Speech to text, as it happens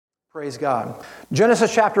Praise God.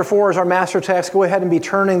 Genesis chapter 4 is our master text. Go ahead and be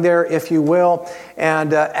turning there if you will.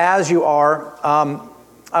 And as you are,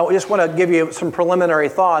 I just want to give you some preliminary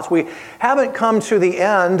thoughts. We haven't come to the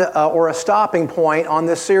end or a stopping point on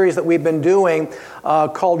this series that we've been doing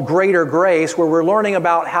called Greater Grace, where we're learning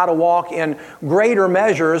about how to walk in greater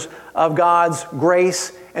measures of God's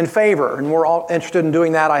grace and favor. And we're all interested in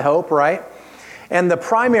doing that, I hope, right? And the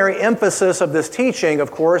primary emphasis of this teaching,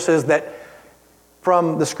 of course, is that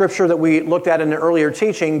from the scripture that we looked at in an earlier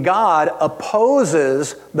teaching, God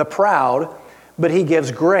opposes the proud, but He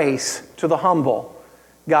gives grace to the humble.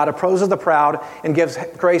 God opposes the proud and gives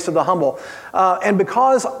grace to the humble. And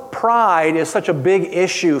because pride is such a big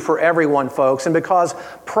issue for everyone, folks, and because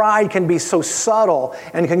pride can be so subtle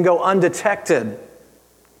and can go undetected,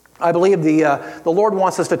 I believe the Lord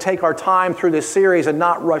wants us to take our time through this series and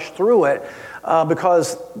not rush through it,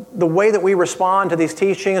 because the way that we respond to these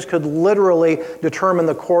teachings could literally determine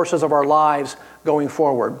the courses of our lives going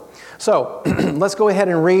forward. So let's go ahead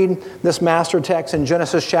and read this master text in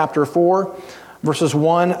Genesis chapter 4, verses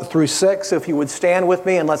 1 through 6. If you would stand with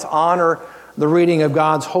me and let's honor the reading of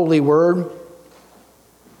God's holy word.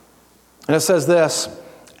 And it says this: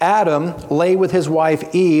 Adam lay with his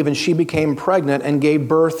wife Eve, and she became pregnant and gave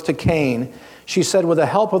birth to Cain. She said, "With the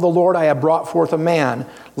help of the Lord I have brought forth a man."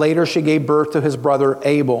 Later she gave birth to his brother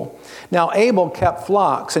Abel. Now Abel kept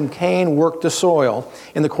flocks, and Cain worked the soil.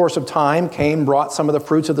 In the course of time, Cain brought some of the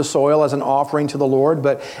fruits of the soil as an offering to the Lord,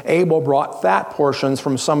 but Abel brought fat portions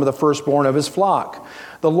from some of the firstborn of his flock.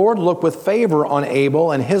 The Lord looked with favor on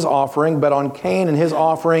Abel and his offering, but on Cain and his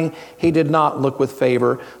offering He did not look with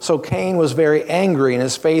favor. So Cain was very angry, and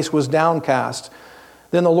his face was downcast.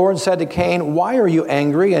 Then the Lord said to Cain, "Why are you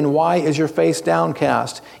angry, and why is your face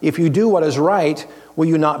downcast? If you do what is right, will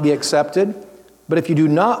you not be accepted? But if you do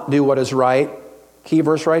not do what is right," key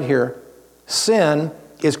verse right here, "sin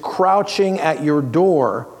is crouching at your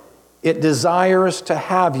door. It desires to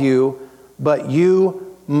have you, but you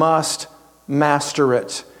must master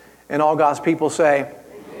it." And all God's people say,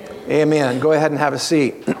 Amen. Go ahead and have a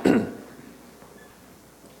seat.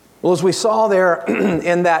 Well, as we saw there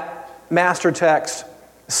in that master text,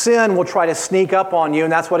 sin will try to sneak up on you,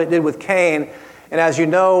 and that's what it did with Cain. And as you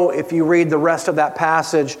know, if you read the rest of that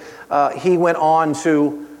passage, he went on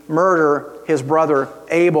to murder his brother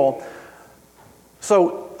Abel.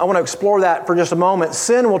 So I want to explore that for just a moment.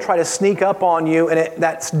 Sin will try to sneak up on you, and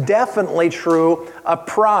that's definitely true of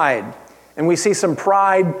pride. And we see some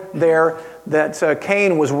pride there that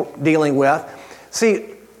Cain was dealing with. See,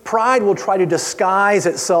 pride will try to disguise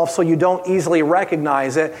itself so you don't easily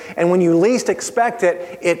recognize it. And when you least expect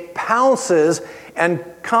it, it pounces and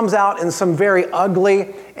comes out in some very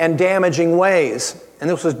ugly and damaging ways. And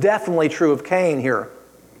this was definitely true of Cain here.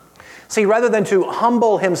 See, rather than to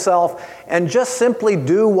humble himself and just simply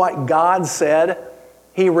do what God said,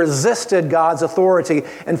 he resisted God's authority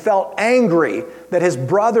and felt angry that his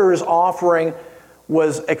brother's offering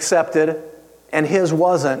was accepted and his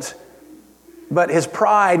wasn't. But his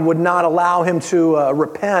pride would not allow him to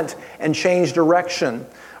repent and change direction.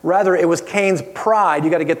 Rather, it was Cain's pride, you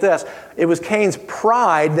got to get this, it was Cain's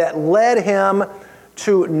pride that led him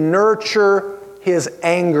to nurture his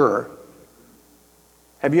anger.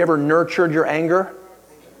 Have you ever nurtured your anger?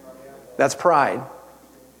 That's pride.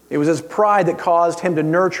 It was his pride that caused him to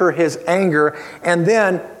nurture his anger. And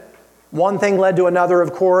then one thing led to another,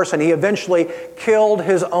 of course, and he eventually killed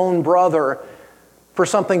his own brother for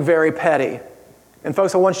something very petty. And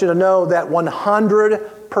folks, I want you to know that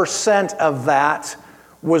 100% of that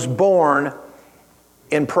was born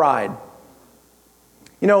in pride.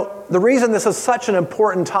 You know, the reason this is such an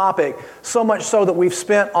important topic, so much so that we've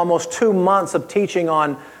spent almost 2 months of teaching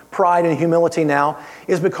on pride and humility now,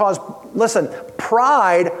 is because, listen,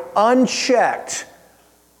 pride unchecked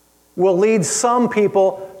will lead some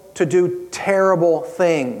people to do terrible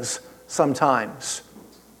things sometimes.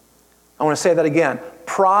 I want to say that again.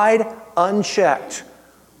 Pride unchecked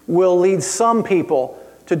will lead some people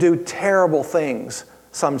to do terrible things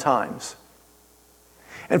sometimes.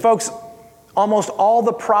 And folks, almost all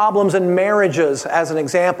the problems in marriages, as an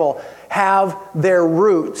example, have their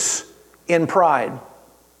roots in pride.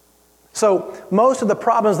 So most of the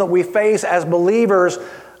problems that we face as believers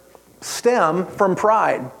stem from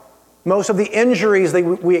pride. Most of the injuries that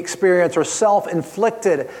we experience are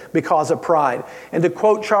self-inflicted because of pride. And to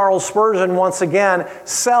quote Charles Spurgeon once again,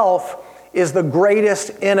 self is the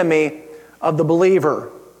greatest enemy of the believer.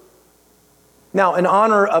 Now, in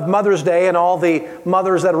honor of Mother's Day and all the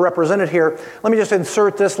mothers that are represented here, let me just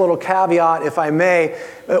insert this little caveat, if I may.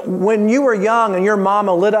 When you were young and your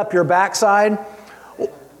mama lit up your backside,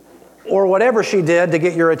 or whatever she did to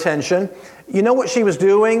get your attention, you know what she was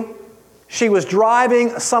doing? She was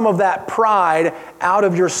driving some of that pride out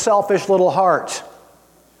of your selfish little heart.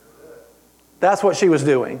 That's what she was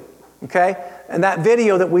doing, okay? And that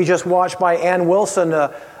video that we just watched by Ann Wilson,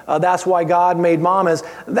 That's Why God Made Mamas,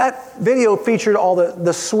 that video featured all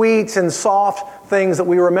the sweet and soft things that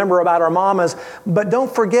we remember about our mamas. But don't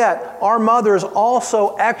forget, our mothers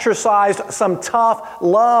also exercised some tough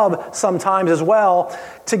love sometimes as well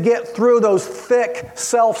to get through those thick,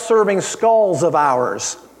 self-serving skulls of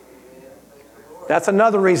ours. That's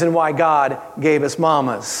another reason why God gave us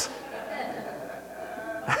mamas.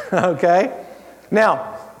 Okay?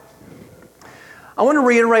 Now, I want to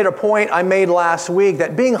reiterate a point I made last week,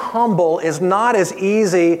 that being humble is not as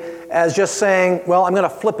easy as just saying, well, I'm going to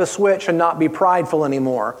flip a switch and not be prideful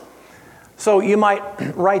anymore. So you might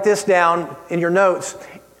write this down in your notes.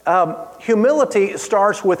 Humility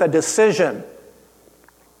starts with a decision,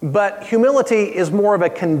 but humility is more of a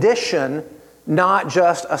condition, not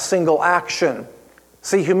just a single action.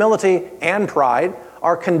 See, humility and pride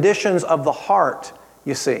are conditions of the heart,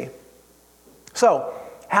 you see. So,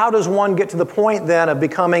 how does one get to the point then of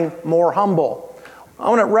becoming more humble? I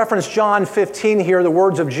want to reference John 15 here, the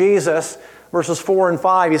words of Jesus, verses 4 and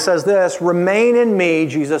 5. He says this, "Remain in me,"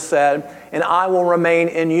 Jesus said, "and I will remain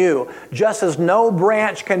in you. Just as no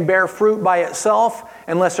branch can bear fruit by itself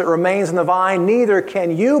unless it remains in the vine, neither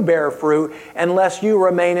can you bear fruit unless you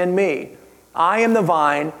remain in me. I am the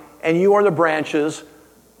vine, and you are the branches.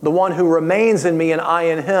 The one who remains in me and I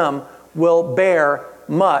in him will bear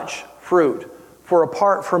much fruit. For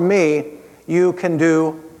apart from me, you can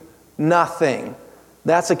do nothing."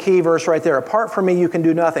 That's a key verse right there. Apart from me, you can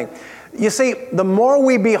do nothing. You see, the more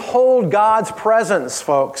we behold God's presence,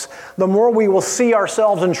 folks, the more we will see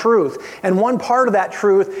ourselves in truth. And one part of that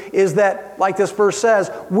truth is that, like this verse says,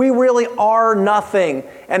 we really are nothing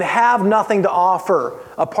and have nothing to offer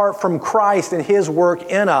apart from Christ and His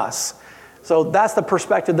work in us. So that's the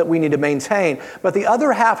perspective that we need to maintain. But the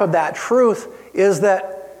other half of that truth is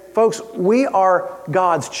that, folks, we are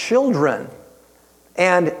God's children,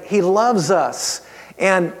 and He loves us.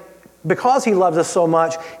 And because He loves us so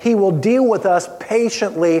much, He will deal with us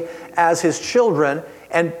patiently as His children.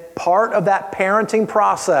 And part of that parenting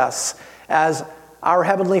process as our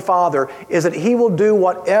Heavenly Father is that He will do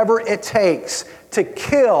whatever it takes to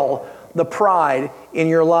kill the pride in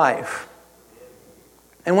your life.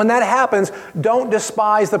 And when that happens, don't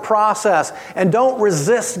despise the process and don't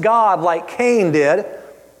resist God like Cain did,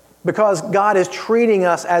 because God is treating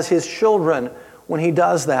us as His children when He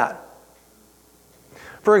does that.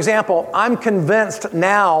 For example, I'm convinced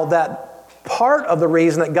now that part of the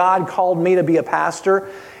reason that God called me to be a pastor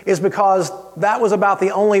is because that was about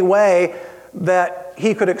the only way that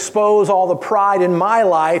He could expose all the pride in my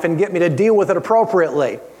life and get me to deal with it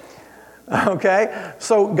appropriately. Okay?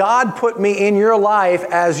 So God put me in your life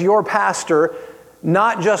as your pastor,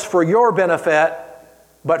 not just for your benefit,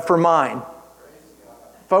 but for mine.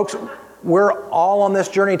 Folks, we're all on this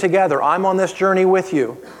journey together. I'm on this journey with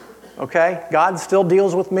you. Okay? God still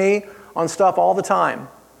deals with me on stuff all the time.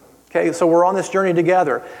 Okay? So we're on this journey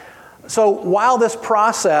together. So while this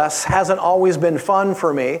process hasn't always been fun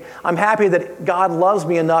for me, I'm happy that God loves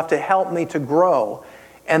me enough to help me to grow.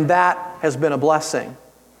 And that has been a blessing.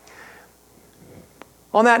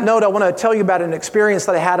 On that note, I want to tell you about an experience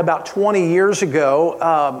that I had about 20 years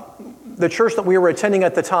ago. The church that we were attending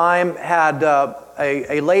at the time had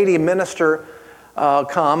a lady minister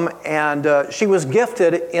come, and she was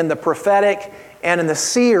gifted in the prophetic and in the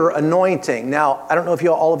seer anointing. Now, I don't know if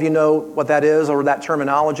all of you know what that is or that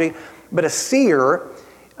terminology, but a seer,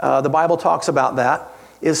 the Bible talks about that,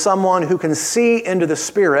 is someone who can see into the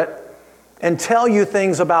Spirit and tell you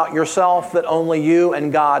things about yourself that only you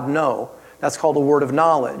and God know. That's called a word of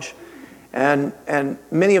knowledge. And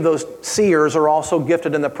many of those seers are also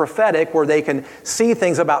gifted in the prophetic, where they can see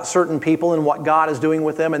things about certain people and what God is doing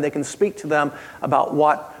with them, and they can speak to them about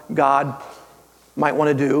what God might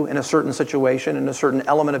want to do in a certain situation, in a certain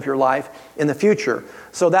element of your life in the future.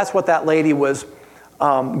 So that's what that lady was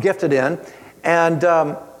gifted in.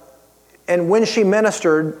 And when she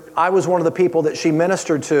ministered, I was one of the people that she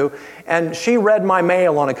ministered to, and she read my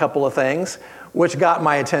mail on a couple of things, which got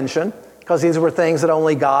my attention, because these were things that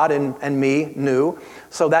only God and me knew.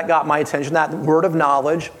 So that got my attention, that word of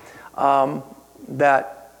knowledge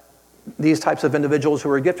that these types of individuals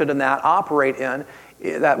who are gifted in that operate in.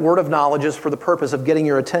 That word of knowledge is for the purpose of getting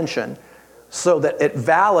your attention so that it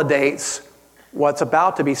validates what's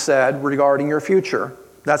about to be said regarding your future.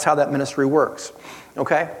 That's how that ministry works.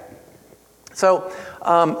 Okay? So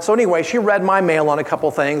anyway, she read my mail on a couple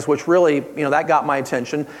things, which really, that got my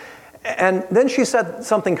attention. And then she said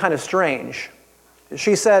something kind of strange.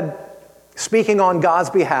 She said, speaking on God's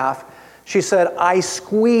behalf, She said, I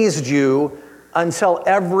squeezed you until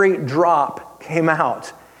every drop came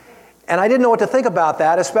out. And I didn't know what to think about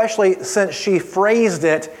that, especially since she phrased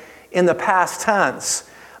it in the past tense.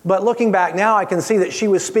 But looking back now, I can see that she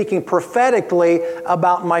was speaking prophetically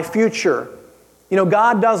about my future. You know,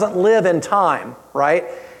 God doesn't live in time, right?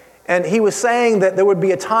 And he was saying that there would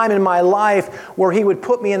be a time in my life where he would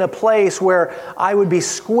put me in a place where I would be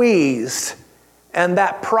squeezed, and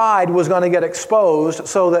that pride was going to get exposed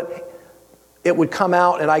so that it would come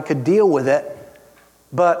out and I could deal with it.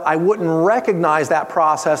 But I wouldn't recognize that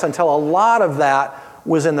process until a lot of that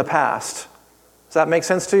was in the past. Does that make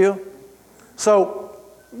sense to you? So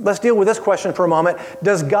let's deal with this question for a moment.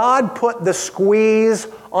 Does God put the squeeze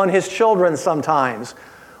on his children sometimes?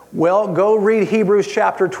 Well, go read Hebrews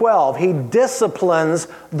chapter 12. He disciplines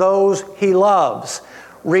those he loves.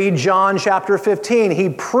 Read John chapter 15. He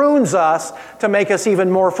prunes us to make us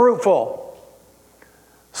even more fruitful.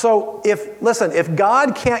 So if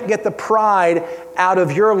God can't get the pride out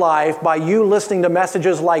of your life by you listening to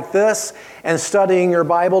messages like this and studying your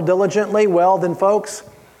Bible diligently, well then folks,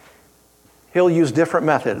 he'll use different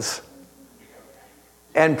methods.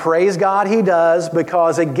 And praise God he does,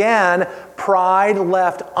 because again, pride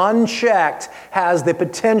left unchecked has the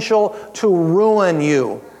potential to ruin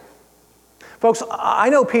you. Folks, I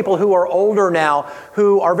know people who are older now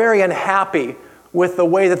who are very unhappy with the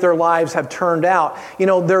way that their lives have turned out. You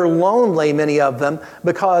know, they're lonely, many of them,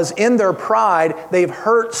 because in their pride, they've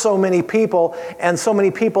hurt so many people, and so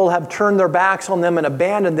many people have turned their backs on them and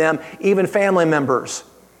abandoned them, even family members.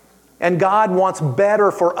 And God wants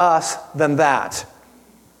better for us than that.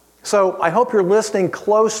 So I hope you're listening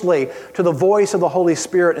closely to the voice of the Holy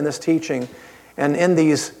Spirit in this teaching and in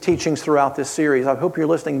these teachings throughout this series. I hope you're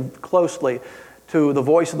listening closely to the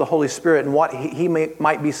voice of the Holy Spirit and what he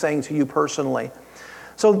might be saying to you personally.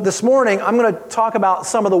 So this morning, I'm going to talk about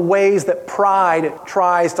some of the ways that pride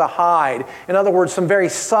tries to hide. In other words, some very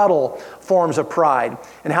subtle forms of pride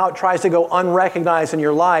and how it tries to go unrecognized in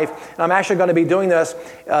your life. And I'm actually going to be doing this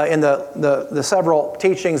in the several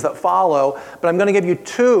teachings that follow, but I'm going to give you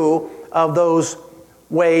two of those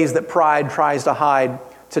ways that pride tries to hide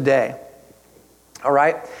today. All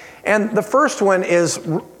right? And the first one is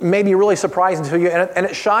maybe really surprising to you, and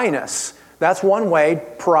it's shyness. That's one way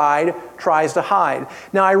pride tries to hide.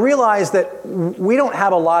 Now, I realize that we don't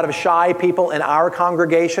have a lot of shy people in our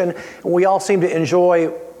congregation. We all seem to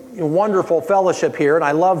enjoy wonderful fellowship here, and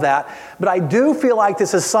I love that. But I do feel like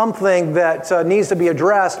this is something that needs to be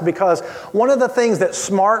addressed, because one of the things that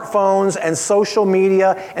smartphones and social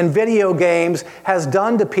media and video games has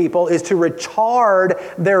done to people is to retard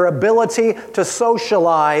their ability to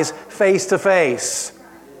socialize face to face.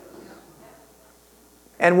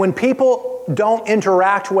 And when people don't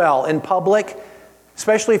interact well in public,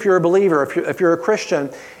 especially if you're a believer, if you're a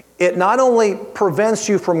Christian, it not only prevents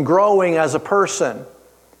you from growing as a person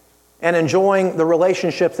and enjoying the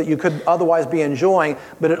relationships that you could otherwise be enjoying,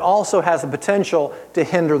 but it also has the potential to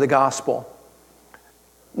hinder the gospel.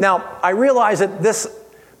 Now, I realize that this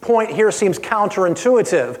point here seems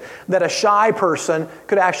counterintuitive, that a shy person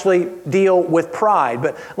could actually deal with pride.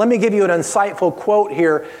 But let me give you an insightful quote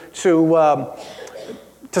here to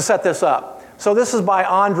set this up. So this is by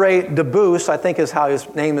Andre Dubus, I think is how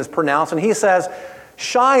his name is pronounced, and he says,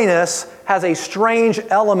 shyness has a strange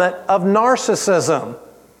element of narcissism,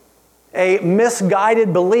 a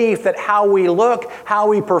misguided belief that how we look, how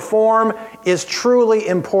we perform is truly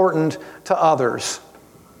important to others.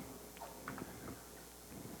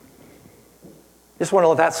 Just want to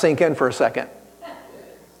let that sink in for a second.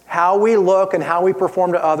 How we look and how we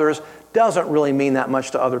perform to others doesn't really mean that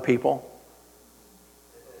much to other people.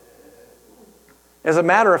 As a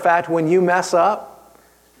matter of fact, when you mess up,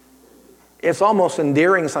 it's almost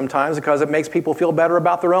endearing sometimes because it makes people feel better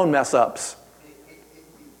about their own mess ups.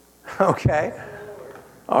 Okay?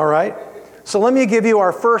 All right. So let me give you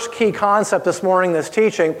our first key concept this morning, this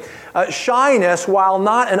teaching. Shyness, while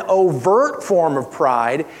not an overt form of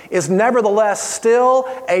pride, is nevertheless still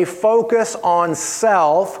a focus on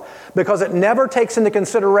self, because it never takes into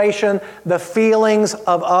consideration the feelings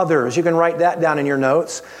of others. You can write that down in your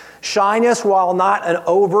notes. Shyness, while not an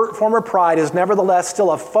overt form of pride, is nevertheless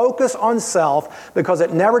still a focus on self, because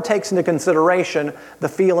it never takes into consideration the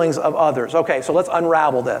feelings of others. Okay, so let's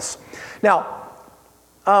unravel this. Now,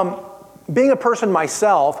 being a person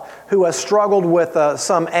myself who has struggled with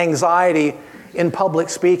some anxiety in public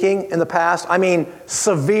speaking in the past, I mean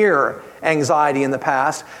severe anxiety in the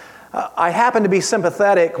past, I happen to be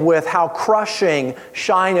sympathetic with how crushing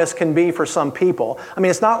shyness can be for some people. I mean,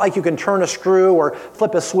 it's not like you can turn a screw or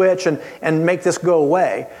flip a switch and make this go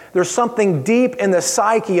away. There's something deep in the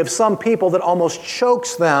psyche of some people that almost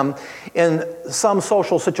chokes them in some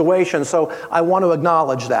social situation. So I want to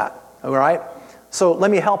acknowledge that, all right? So let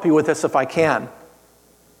me help you with this if I can.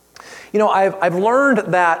 You know, I've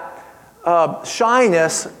learned that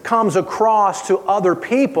shyness comes across to other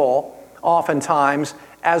people oftentimes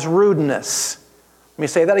as rudeness. Let me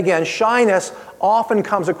say that again. Shyness often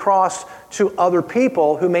comes across to other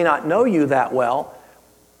people who may not know you that well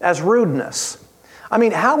as rudeness. I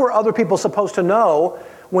mean, how are other people supposed to know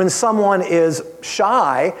when someone is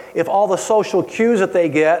shy if all the social cues that they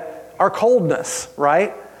get are coldness,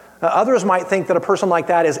 right? Others might think that a person like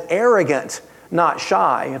that is arrogant, not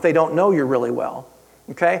shy, if they don't know you really well.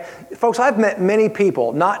 Okay? Folks, I've met many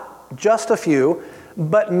people, not just a few,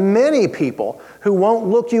 but many people who won't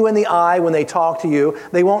look you in the eye when they talk to you,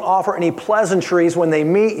 they won't offer any pleasantries when they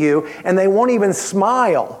meet you, and they won't even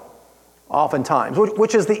smile oftentimes,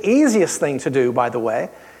 which is the easiest thing to do, by the way.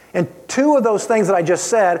 And two of those things that I just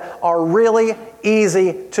said are really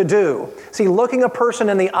easy to do. See, looking a person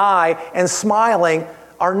in the eye and smiling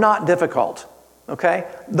are not difficult, okay?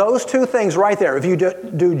 Those two things right there, if you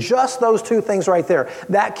do just those two things right there,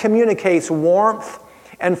 that communicates warmth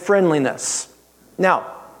and friendliness. Now,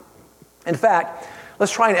 in fact,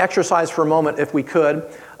 let's try and exercise for a moment if we could.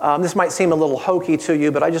 This might seem a little hokey to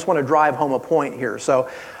you, but I just want to drive home a point here. So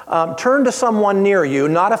turn to someone near you,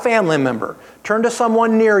 not a family member. Turn to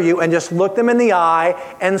someone near you and just look them in the eye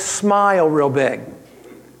and smile real big.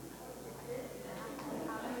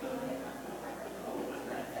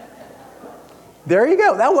 There you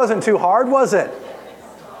go. That wasn't too hard, was it?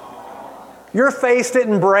 Your face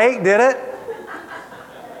didn't break, did it?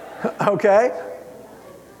 Okay.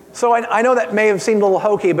 So I know that may have seemed a little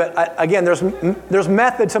hokey, but again, there's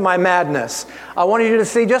method to my madness. I wanted you to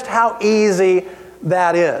see just how easy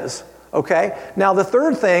that is, okay? Now, the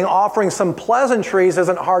third thing, offering some pleasantries,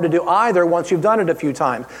 isn't hard to do either once you've done it a few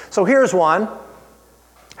times. So here's one.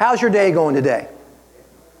 How's your day going today?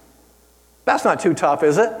 That's not too tough,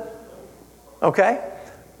 is it? Okay?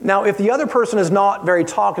 Now, if the other person is not very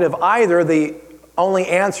talkative either, the only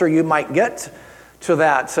answer you might get to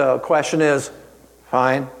that question is,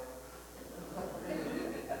 fine.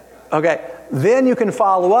 Okay, then you can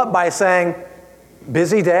follow up by saying,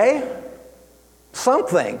 busy day?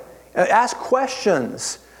 Something. Ask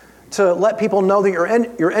questions to let people know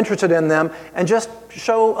that you're interested in them and just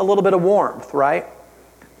show a little bit of warmth, right?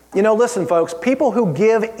 You know, listen, folks, people who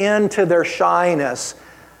give in to their shyness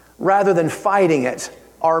rather than fighting it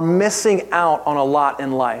are missing out on a lot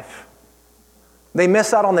in life. They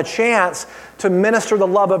miss out on the chance to minister the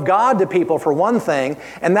love of God to people, for one thing,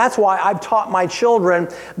 and that's why I've taught my children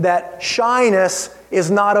that shyness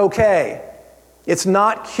is not okay. It's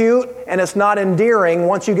not cute and it's not endearing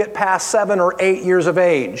once you get past 7 or 8 years of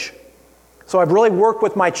age. So I've really worked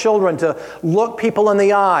with my children to look people in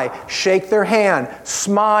the eye, shake their hand,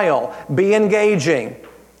 smile, be engaging.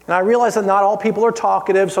 And I realize that not all people are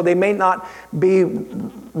talkative, so they may not be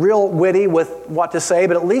real witty with what to say,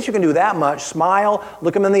 but at least you can do that much. Smile,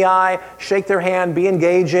 look them in the eye, shake their hand, be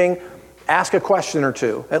engaging, ask a question or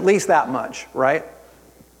two. At least that much, right?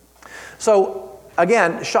 So,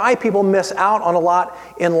 again, shy people miss out on a lot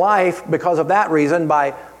in life because of that reason,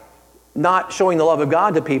 by not showing the love of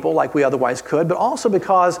God to people like we otherwise could, but also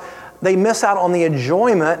because they miss out on the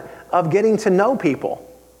enjoyment of getting to know people.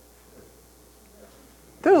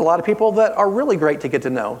 There's a lot of people that are really great to get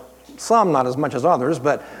to know. Some not as much as others,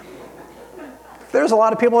 but there's a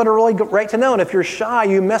lot of people that are really great to know. And if you're shy,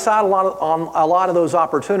 you miss out on a lot of those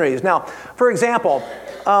opportunities. Now, for example,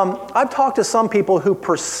 I've talked to some people who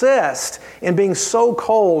persist in being so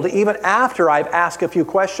cold, even after I've asked a few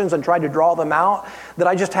questions and tried to draw them out, that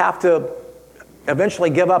I just have to eventually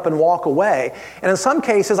give up and walk away. And in some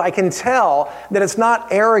cases, I can tell that it's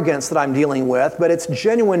not arrogance that I'm dealing with, but it's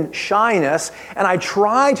genuine shyness. And I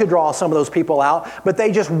try to draw some of those people out, but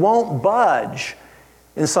they just won't budge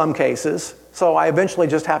in some cases. So I eventually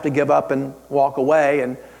just have to give up and walk away.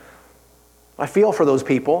 And I feel for those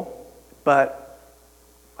people, but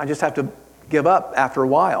I just have to give up after a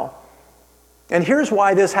while. And here's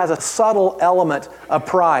why this has a subtle element of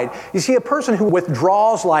pride. You see, a person who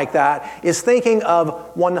withdraws like that is thinking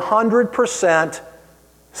of 100%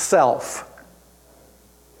 self.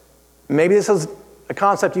 Maybe this is a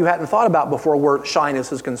concept you hadn't thought about before where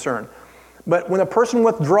shyness is concerned. But when a person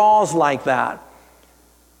withdraws like that,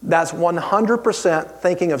 That's 100%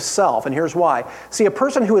 thinking of self, and here's why. See, a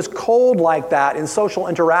person who is cold like that in social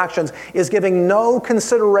interactions is giving no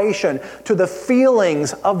consideration to the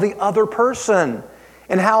feelings of the other person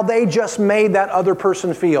and how they just made that other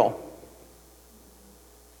person feel.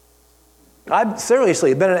 I've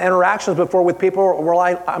seriously been in interactions before with people where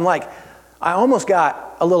I'm like, I almost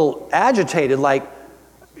got a little agitated, like,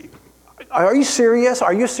 are you serious?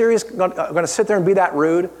 Are you serious going to sit there and be that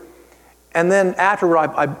rude? And then afterward,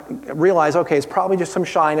 I realized, okay, it's probably just some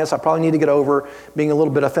shyness. I probably need to get over being a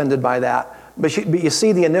little bit offended by that. But you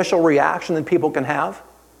see the initial reaction that people can have?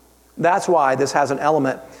 That's why this has an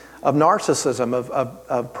element of narcissism,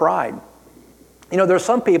 of pride. You know, there's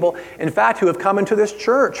some people, in fact, who have come into this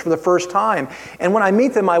church for the first time. And when I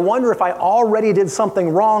meet them, I wonder if I already did something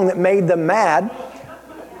wrong that made them mad.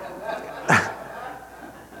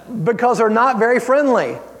 Because they're not very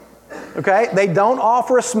friendly. Okay? They don't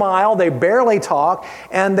offer a smile, they barely talk,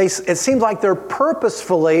 and it seems like they're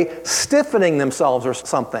purposefully stiffening themselves or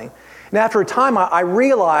something. And after a time, I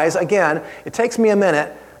realize, again, it takes me a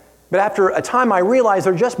minute, but after a time I realize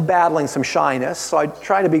they're just battling some shyness, so I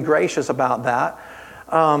try to be gracious about that.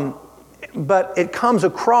 But it comes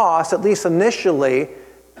across, at least initially,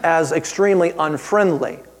 as extremely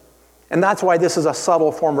unfriendly. And that's why this is a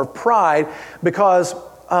subtle form of pride, because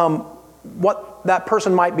what that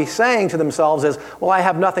person might be saying to themselves is, well, I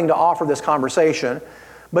have nothing to offer this conversation.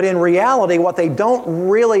 But in reality, what they don't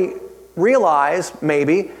really realize,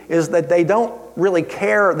 maybe, is that they don't really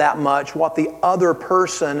care that much what the other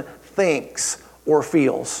person thinks or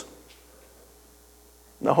feels.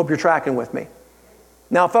 I hope you're tracking with me.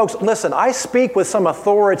 Now, folks, listen, I speak with some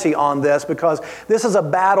authority on this because this is a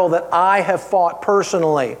battle that I have fought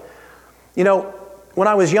personally. You know, when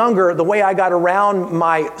I was younger, the way I got around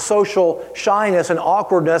my social shyness and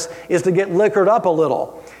awkwardness is to get liquored up a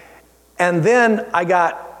little. And then I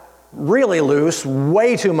got really loose,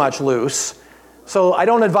 way too much loose. So I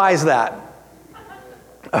don't advise that.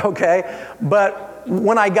 Okay? But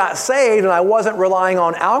when I got saved and I wasn't relying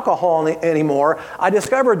on alcohol anymore, I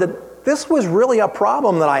discovered that this was really a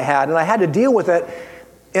problem that I had, and I had to deal with it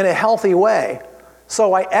in a healthy way.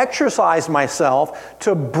 So I exercised myself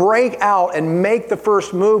to break out and make the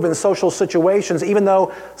first move in social situations, even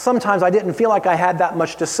though sometimes I didn't feel like I had that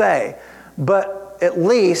much to say. But at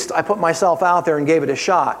least I put myself out there and gave it a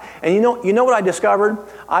shot. And you know what I discovered?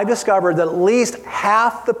 I discovered that at least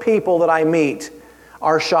half the people that I meet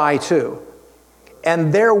are shy too.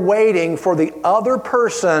 And they're waiting for the other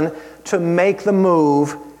person to make the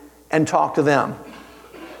move and talk to them.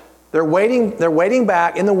 They're waiting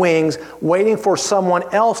back in the wings, waiting for someone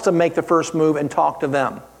else to make the first move and talk to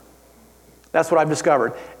them. That's what I've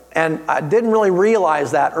discovered. And I didn't really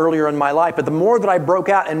realize that earlier in my life, but the more that I broke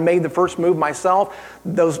out and made the first move myself,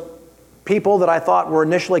 those people that I thought were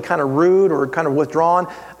initially kind of rude or kind of withdrawn,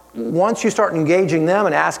 once you start engaging them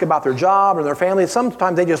and ask about their job or their family,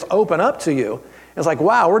 sometimes they just open up to you. It's like,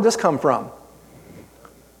 wow, where'd this come from?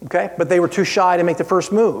 Okay? But they were too shy to make the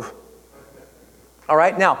first move. All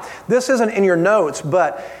right, now, this isn't in your notes,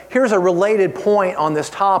 but here's a related point on this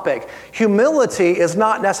topic. Humility is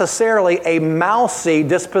not necessarily a mousy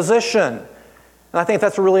disposition. And I think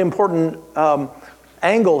that's a really important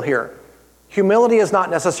angle here. Humility is not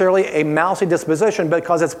necessarily a mousy disposition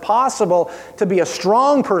because it's possible to be a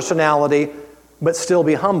strong personality but still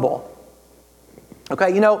be humble.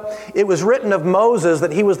 Okay, you know, it was written of Moses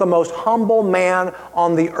that he was the most humble man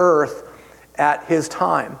on the earth at his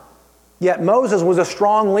time. Yet Moses was a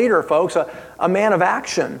strong leader, folks, a man of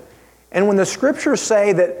action. And when the scriptures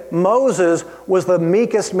say that Moses was the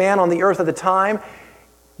meekest man on the earth at the time,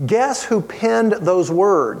 guess who penned those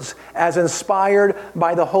words as inspired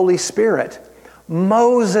by the Holy Spirit?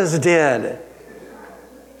 Moses did.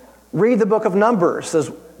 Read the book of Numbers,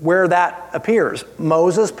 is where that appears.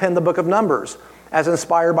 Moses penned the book of Numbers as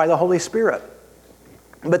inspired by the Holy Spirit.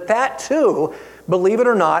 But that too, believe it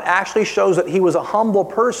or not, actually shows that he was a humble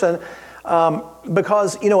person.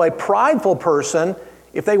 Because, you know, a prideful person,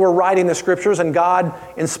 if they were writing the scriptures and God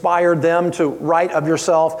inspired them to write of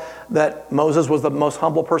yourself that Moses was the most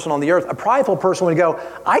humble person on the earth, a prideful person would go,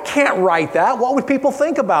 I can't write that. What would people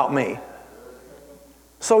think about me?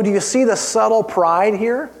 So do you see the subtle pride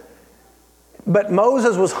here? But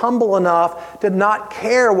Moses was humble enough to not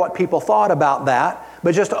care what people thought about that,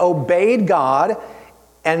 but just obeyed God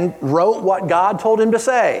and wrote what God told him to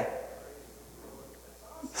say.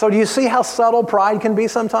 So do you see how subtle pride can be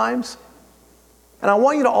sometimes? And I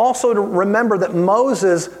want you to also to remember that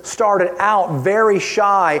Moses started out very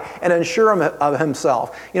shy and unsure of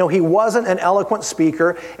himself. He wasn't an eloquent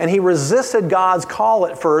speaker, and he resisted God's call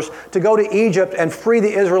at first to go to Egypt and free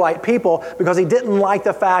the Israelite people because he didn't like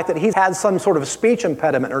the fact that he had some sort of speech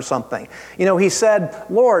impediment or something. He said,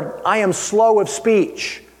 "Lord, I am slow of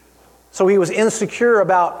speech." So he was insecure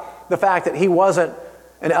about the fact that he wasn't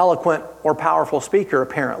an eloquent or powerful speaker,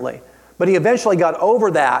 apparently. But he eventually got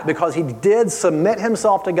over that because he did submit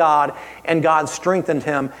himself to God, and God strengthened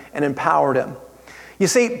him and empowered him. You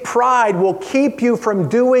see, pride will keep you from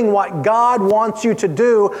doing what God wants you to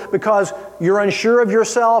do because you're unsure of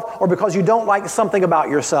yourself or because you don't like something about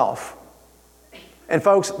yourself. And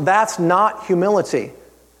folks, that's not humility.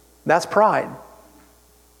 That's pride.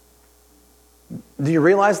 Do you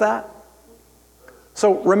realize that?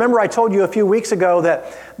 So remember I told you a few weeks ago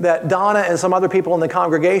that Donna and some other people in the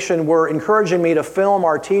congregation were encouraging me to film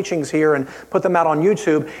our teachings here and put them out on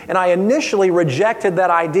YouTube. And I initially rejected that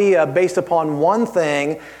idea based upon one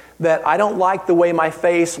thing, that I don't like the way my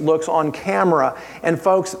face looks on camera. And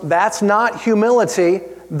folks, that's not humility,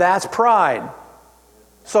 that's pride.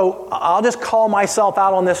 So I'll just call myself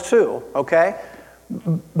out on this too, okay?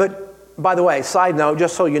 But by the way, side note,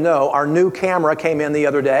 just so you know, our new camera came in the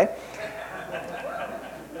other day.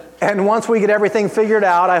 And once we get everything figured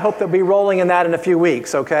out, I hope to be rolling in that in a few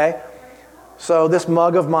weeks, okay? So this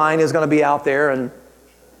mug of mine is going to be out there, and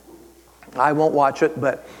I won't watch it,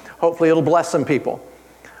 but hopefully it'll bless some people.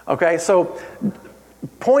 Okay, so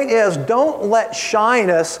point is, don't let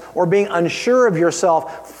shyness or being unsure of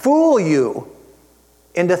yourself fool you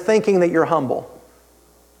into thinking that you're humble.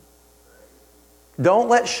 Don't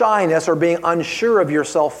let shyness or being unsure of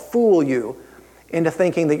yourself fool you into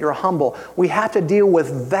thinking that you're humble. We have to deal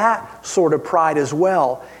with that sort of pride as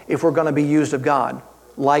well if we're going to be used of God,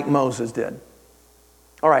 like Moses did.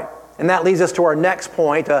 All right, and that leads us to our next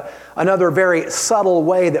point, another very subtle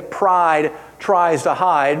way that pride tries to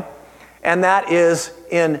hide, and that is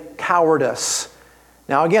in cowardice.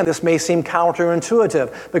 Now again, this may seem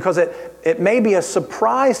counterintuitive because it may be a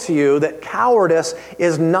surprise to you that cowardice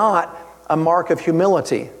is not a mark of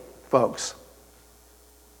humility, folks.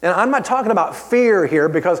 And I'm not talking about fear here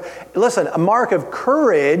because, listen, a mark of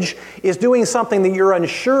courage is doing something that you're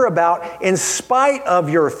unsure about in spite of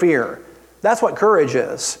your fear. That's what courage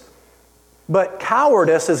is. But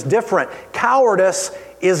cowardice is different. Cowardice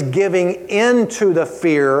is giving into the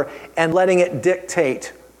fear and letting it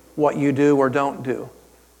dictate what you do or don't do.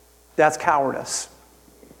 That's cowardice.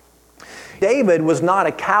 David was not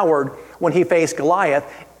a coward when he faced Goliath,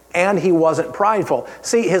 and he wasn't prideful.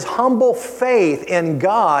 See, his humble faith in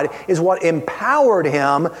God is what empowered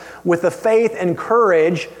him with the faith and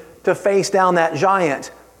courage to face down that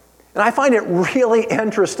giant. And I find it really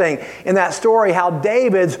interesting in that story how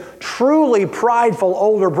David's truly prideful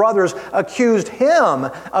older brothers accused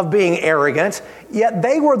him of being arrogant, yet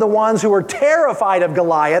they were the ones who were terrified of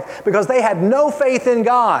Goliath because they had no faith in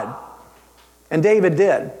God. And David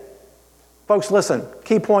did. Folks, listen,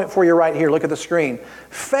 key point for you right here. Look at the screen.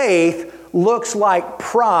 Faith looks like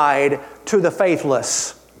pride to the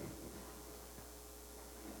faithless.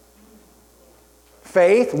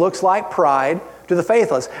 Faith looks like pride to the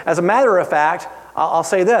faithless. As a matter of fact, I'll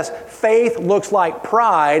say this. Faith looks like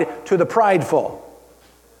pride to the prideful.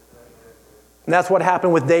 And that's what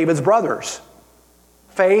happened with David's brothers.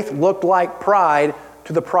 Faith looked like pride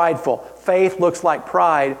to the prideful. Faith looks like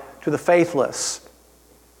pride to the faithless.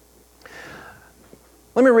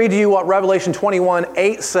 Let me read to you what Revelation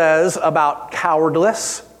 21:8 says about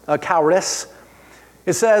cowardice.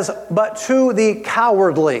 It says, "But to the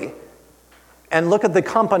cowardly," and look at the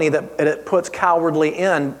company that it puts cowardly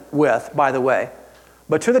in with, by the way.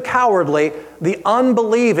 "But to the cowardly, the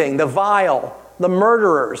unbelieving, the vile, the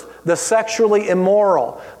murderers, the sexually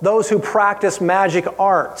immoral, those who practice magic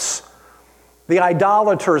arts, the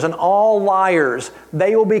idolaters and all liars,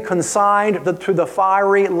 they will be consigned to the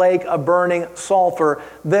fiery lake of burning sulfur.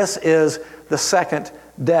 This is the second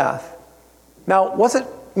death." Now, what's it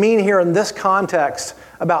mean here in this context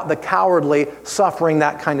about the cowardly suffering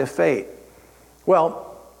that kind of fate? Well,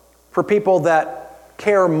 for people that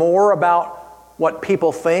care more about what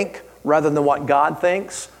people think rather than what God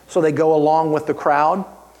thinks, so they go along with the crowd,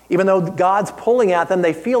 even though God's pulling at them,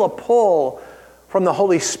 they feel a pull from the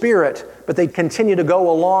Holy Spirit, but they continue to go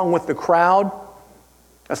along with the crowd.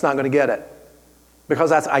 That's not going to get it, because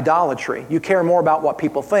that's idolatry. You care more about what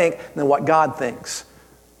people think than what God thinks.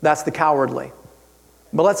 That's the cowardly.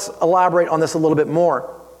 But let's elaborate on this a little bit more,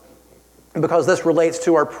 because this relates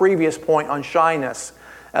to our previous point on shyness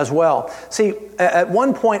as well. See, at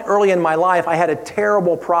one point early in my life, I had a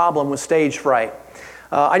terrible problem with stage fright.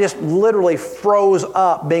 I just literally froze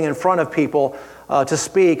up being in front of people to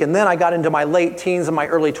speak. And then I got into my late teens and my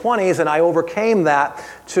early 20s, and I overcame that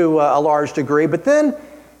to a large degree. But then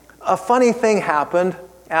a funny thing happened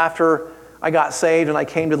after I got saved and I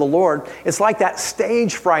came to the Lord. It's like that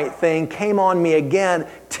stage fright thing came on me again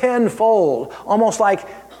tenfold, almost like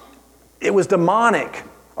it was demonic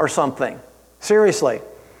or something. Seriously.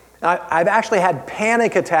 I've actually had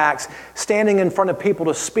panic attacks standing in front of people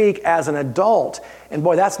to speak as an adult. And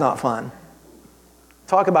boy, that's not fun.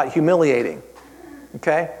 Talk about humiliating.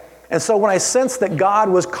 Okay? And so when I sensed that God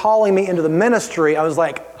was calling me into the ministry, I was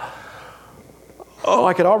like, oh,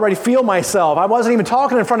 I could already feel myself. I wasn't even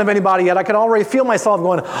talking in front of anybody yet. I could already feel myself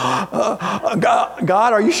going,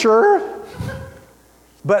 God, are you sure?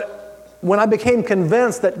 But when I became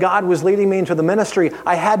convinced that God was leading me into the ministry,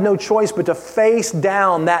 I had no choice but to face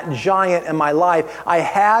down that giant in my life. I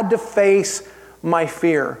had to face my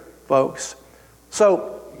fear, folks.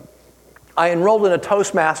 So I enrolled in a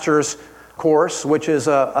Toastmasters course, which is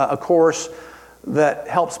a course that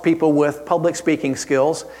helps people with public speaking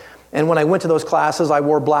skills. And when I went to those classes, I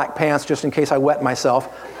wore black pants just in case I wet myself.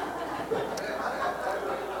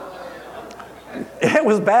 It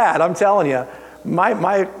was bad, I'm telling you.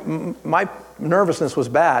 My nervousness was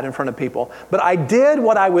bad in front of people. But I did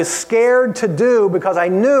what I was scared to do because I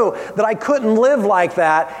knew that I couldn't live like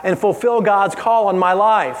that and fulfill God's call on my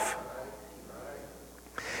life.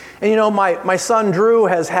 And you know, my son Drew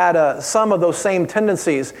has had some of those same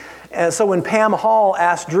tendencies. And so when Pam Hall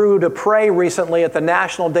asked Drew to pray recently at the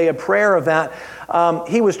National Day of Prayer event,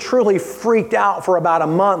 he was truly freaked out for about a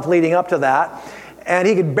month leading up to that. And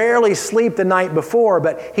he could barely sleep the night before,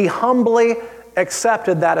 but he humbly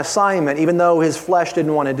accepted that assignment, even though his flesh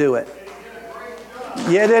didn't want to do it.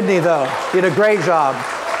 Yeah, didn't he, though? He did a great job.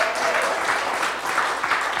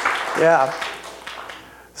 Yeah.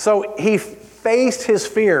 So he faced his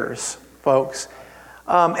fears, folks.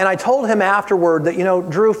 And I told him afterward that, you know,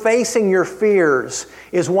 Drew, facing your fears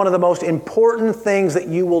is one of the most important things that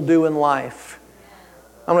you will do in life.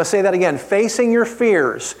 I'm going to say that again. Facing your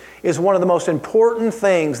fears is one of the most important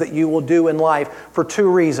things that you will do in life for two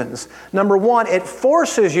reasons. Number one, it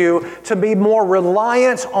forces you to be more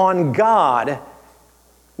reliant on God,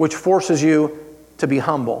 which forces you to be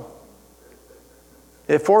humble.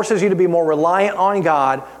 It forces you to be more reliant on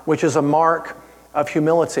God, which is a mark of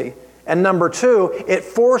humility. And number two, it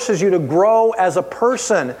forces you to grow as a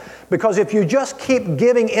person. Because if you just keep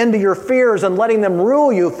giving into your fears and letting them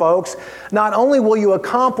rule you, folks, not only will you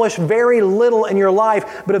accomplish very little in your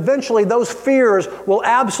life, but eventually those fears will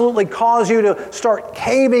absolutely cause you to start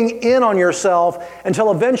caving in on yourself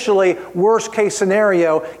until eventually, worst case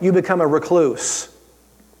scenario, you become a recluse.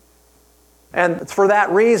 And it's for that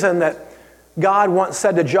reason that God once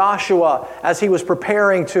said to Joshua as he was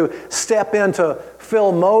preparing to step in to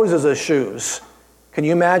fill Moses' shoes. Can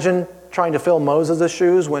you imagine trying to fill Moses'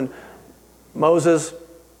 shoes when Moses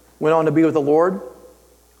went on to be with the Lord?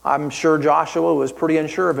 I'm sure Joshua was pretty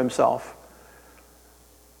unsure of himself.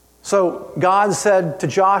 So God said to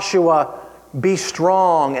Joshua, be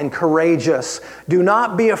strong and courageous. Do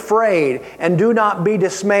not be afraid and do not be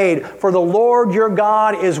dismayed, for the Lord your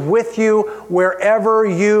God is with you wherever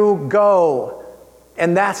you go.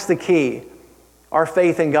 And that's the key, our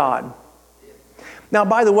faith in God. Now,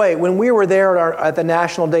 by the way, when we were there at the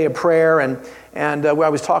National Day of Prayer and I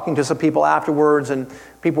was talking to some people afterwards and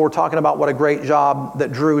people were talking about what a great job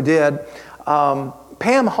that Drew did,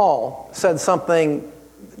 Pam Hall said something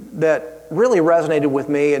that really resonated with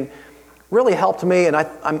me and really helped me, and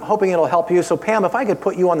I'm hoping it'll help you. So Pam, if I could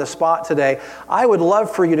put you on the spot today, I would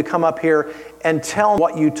love for you to come up here and tell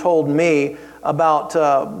what you told me about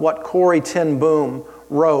what Corrie ten Boom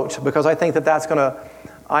wrote, because I think that's going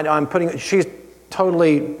to, she's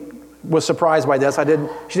totally was surprised by this.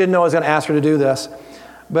 She didn't know I was going to ask her to do this.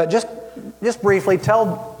 But just briefly,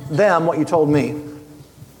 tell them what you told me.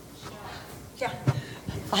 Yeah,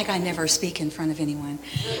 like I never speak in front of anyone.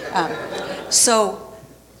 So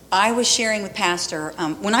I was sharing with Pastor,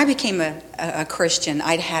 when I became a Christian,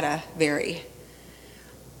 I'd had a very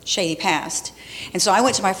shady past. And so I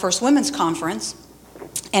went to my first women's conference,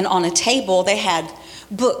 and on a table they had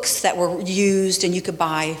books that were used and you could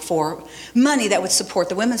buy for money that would support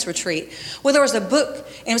the women's retreat. Well, there was a book,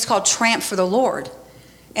 and it was called Tramp for the Lord.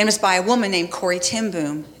 And it was by a woman named Corrie ten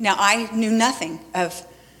Boom. Now, I knew nothing of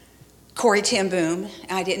Corrie ten Boom.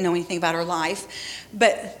 I didn't know anything about her life.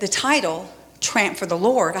 But the title, Tramp for the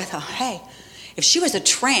Lord, I thought, hey, if she was a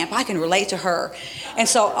tramp, I can relate to her. And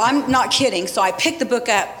so I'm not kidding. So I picked the book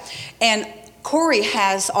up, and Corrie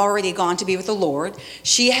has already gone to be with the Lord.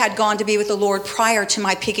 She had gone to be with the Lord prior to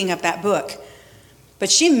my picking up that book.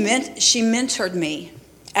 But she mentored me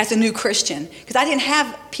as a new Christian, because I didn't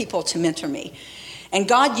have people to mentor me. And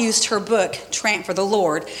God used her book, Tramp for the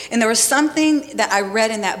Lord. And there was something that I read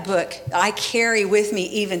in that book that I carry with me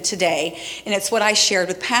even today. And it's what I shared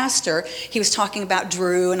with Pastor. He was talking about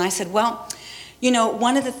Drew. And I said, well, you know,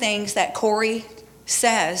 one of the things that Corey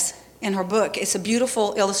says in her book, it's a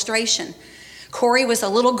beautiful illustration. Corey was a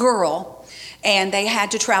little girl, and they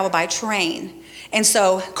had to travel by train. And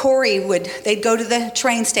so they'd go to the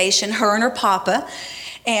train station, her and her papa.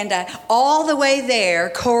 And all the way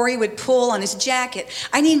there, Corey would pull on his jacket.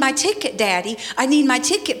 I need my ticket, Daddy. I need my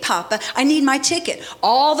ticket, Papa. I need my ticket.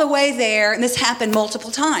 All the way there, and this happened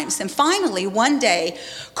multiple times. And finally, one day,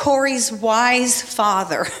 Corey's wise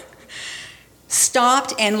father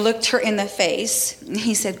stopped and looked her in the face. And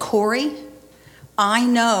he said, Corey, I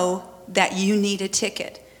know that you need a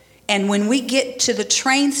ticket. And when we get to the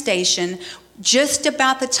train station, just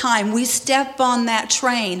about the time we step on that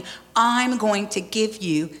train, I'm going to give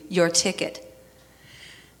you your ticket.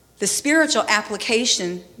 The spiritual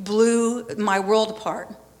application blew my world apart.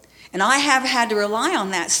 And I have had to rely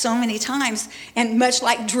on that so many times. And much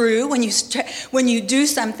like Drew, when you do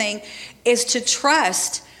something, is to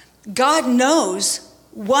trust God knows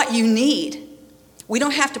what you need. We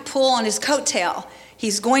don't have to pull on his coattail.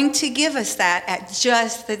 He's going to give us that at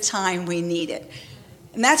just the time we need it.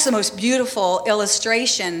 And that's the most beautiful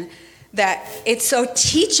illustration, that it's so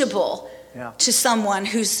teachable to someone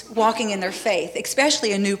who's walking in their faith,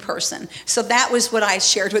 especially a new person. So that was what I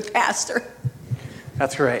shared with Pastor.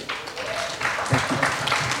 That's great. Thank you.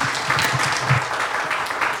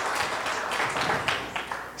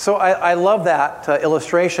 So I love that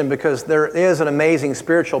illustration, because there is an amazing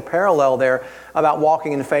spiritual parallel there about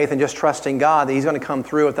walking in faith and just trusting God that he's going to come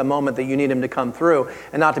through at the moment that you need him to come through,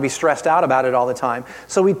 and not to be stressed out about it all the time.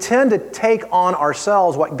 So we tend to take on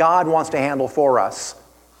ourselves what God wants to handle for us,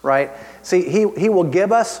 right? See, he will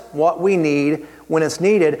give us what we need when it's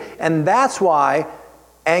needed, and that's why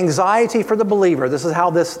anxiety for the believer, this is how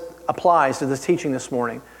this applies to this teaching this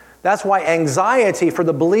morning. That's why anxiety for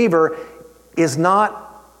the believer is not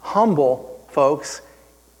humble, folks.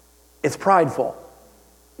 It's prideful.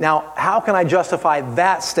 Now, how can I justify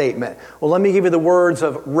that statement? Well, let me give you the words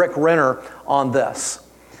of Rick Renner on this.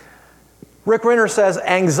 Rick Renner says,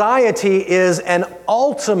 anxiety is an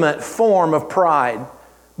ultimate form of pride,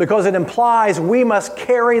 because it implies we must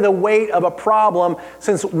carry the weight of a problem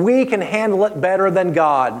since we can handle it better than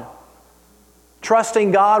God. Trusting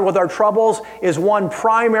God with our troubles is one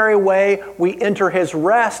primary way we enter his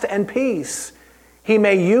rest and peace. He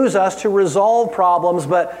may use us to resolve problems,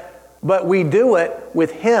 but we do it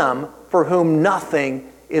with him for whom nothing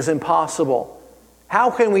is impossible.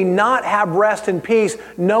 How can we not have rest and peace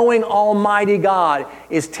knowing Almighty God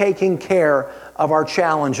is taking care of our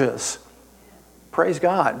challenges? Praise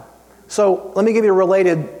God. So let me give you a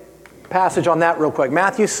related passage on that real quick.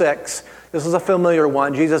 Matthew 6. This is a familiar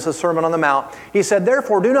one, Jesus' Sermon on the Mount. He said,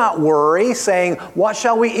 therefore, do not worry, saying, what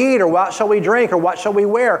shall we eat, or what shall we drink, or what shall we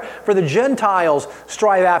wear? For the Gentiles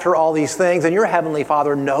strive after all these things, and your heavenly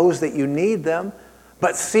Father knows that you need them.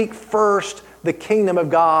 But seek first the kingdom of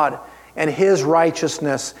God and his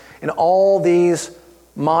righteousness, and all these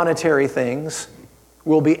monetary things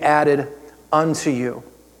will be added unto you.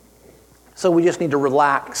 So we just need to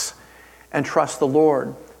relax and trust the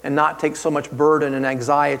Lord and not take so much burden and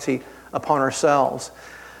anxiety upon ourselves.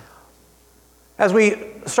 As we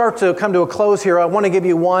start to come to a close here, I want to give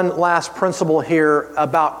you one last principle here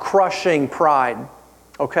about crushing pride,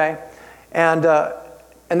 okay? And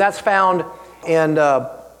that's found in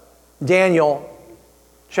Daniel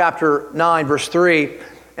chapter 9, verse 3.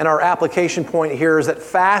 And our application point here is that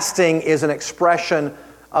fasting is an expression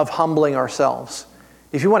of humbling ourselves.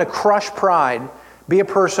 If you want to crush pride, be a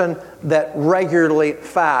person that regularly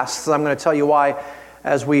fasts. I'm going to tell you why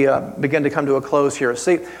as we begin to come to a close here.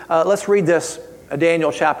 See, let's read this,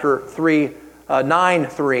 Daniel chapter 3,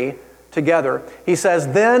 9:3 together. He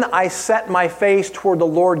says, then I set my face toward the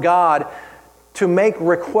Lord God to make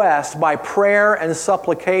request by prayer and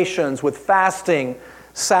supplications with fasting,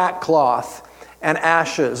 sackcloth, and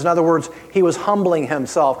ashes. In other words, he was humbling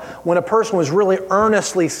himself. When a person was really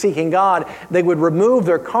earnestly seeking God, they would remove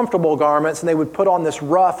their comfortable garments and they would put on this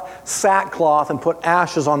rough sackcloth and put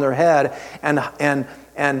ashes on their head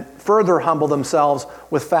and further humble themselves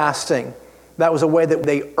with fasting. That was a way that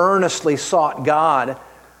they earnestly sought God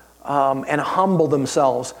and humbled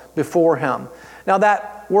themselves before him. Now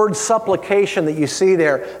that word supplication that you see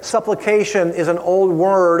there, supplication is an old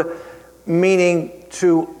word meaning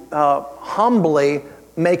to humbly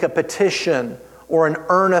make a petition or an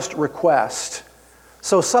earnest request.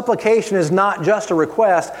 So supplication is not just a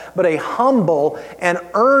request, but a humble and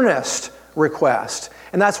earnest request.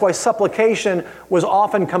 And that's why supplication was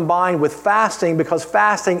often combined with fasting, because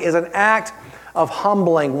fasting is an act of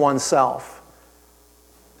humbling oneself.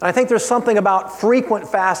 And I think there's something about frequent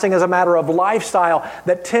fasting as a matter of lifestyle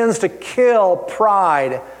that tends to kill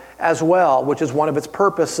pride as well, which is one of its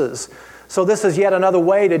purposes. So this is yet another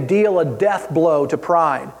way to deal a death blow to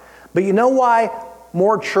pride. But you know why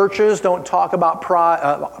more churches don't talk about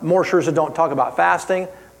pride, more churches don't talk about fasting,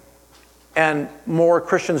 and more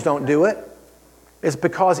Christians don't do it? It's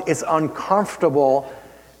because it's uncomfortable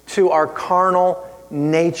to our carnal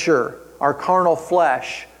nature, our carnal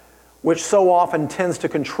flesh, which so often tends to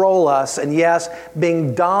control us. And yes,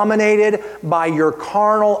 being dominated by your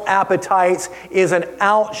carnal appetites is an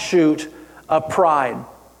outshoot of pride.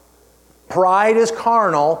 Pride is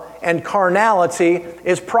carnal, and carnality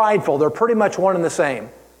is prideful. They're pretty much one and the same.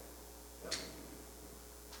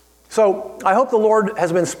 So I hope the Lord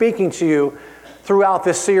has been speaking to you throughout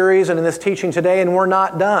this series and in this teaching today, and we're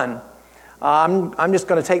not done. I'm just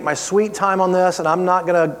going to take my sweet time on this, and I'm not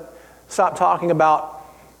going to stop talking about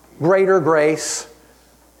greater grace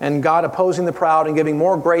and God opposing the proud and giving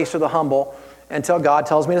more grace to the humble until God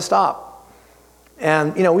tells me to stop.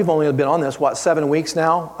 And, we've only been on this, 7 weeks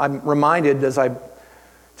now? I'm reminded, as I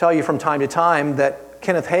tell you from time to time, that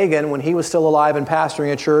Kenneth Hagin, when he was still alive and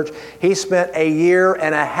pastoring a church, he spent a year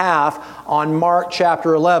and a half on Mark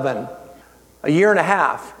chapter 11. A year and a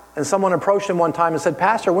half. And someone approached him one time and said,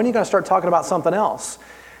 "Pastor, when are you going to start talking about something else?"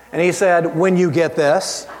 And he said, "When you get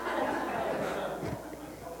this."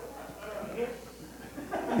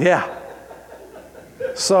 Yeah.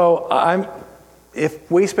 So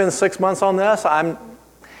if we spend 6 months on this, I'm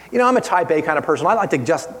a type A kind of person. I like to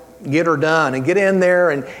just get her done and get in there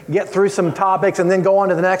and get through some topics and then go on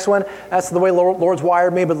to the next one. That's the way the Lord's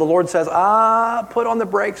wired me. But the Lord says, put on the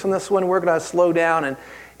brakes on this one. We're going to slow down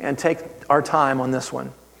and take our time on this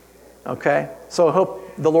one. Okay? So I hope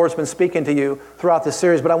the Lord's been speaking to you throughout this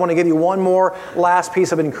series, but I want to give you one more last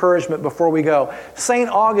piece of encouragement before we go. St.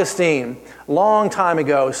 Augustine, long time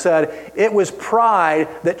ago, said, "It was pride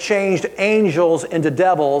that changed angels into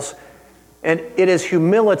devils, and it is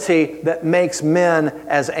humility that makes men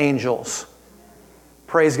as angels."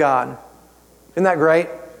 Praise God. Isn't that great?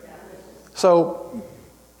 So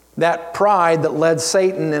that pride that led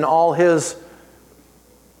Satan and all his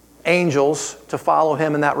angels to follow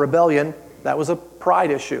him in that rebellion, that was a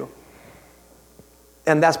pride issue.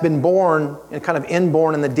 And that's been born and kind of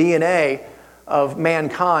inborn in the DNA of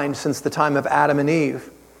mankind since the time of Adam and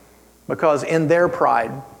Eve. Because in their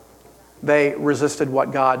pride, they resisted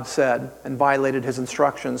what God said and violated His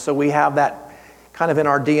instructions. So we have that kind of in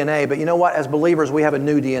our DNA. But you know what? As believers, we have a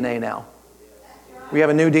new DNA now. We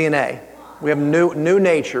have a new DNA. We have new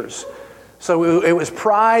natures. So it was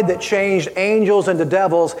pride that changed angels into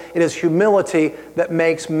devils. It is humility that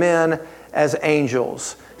makes men as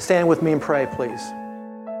angels. Stand with me and pray, please.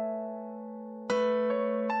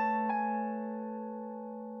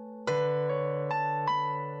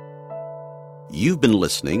 You've been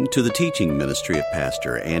listening to the teaching ministry of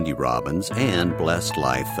Pastor Andy Robbins and Blessed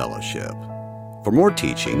Life Fellowship. For more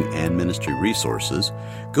teaching and ministry resources,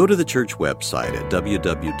 go to the church website at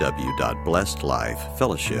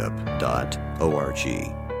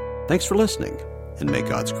www.blessedlifefellowship.org. Thanks for listening, and may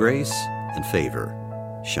God's grace and favor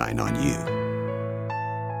shine on you.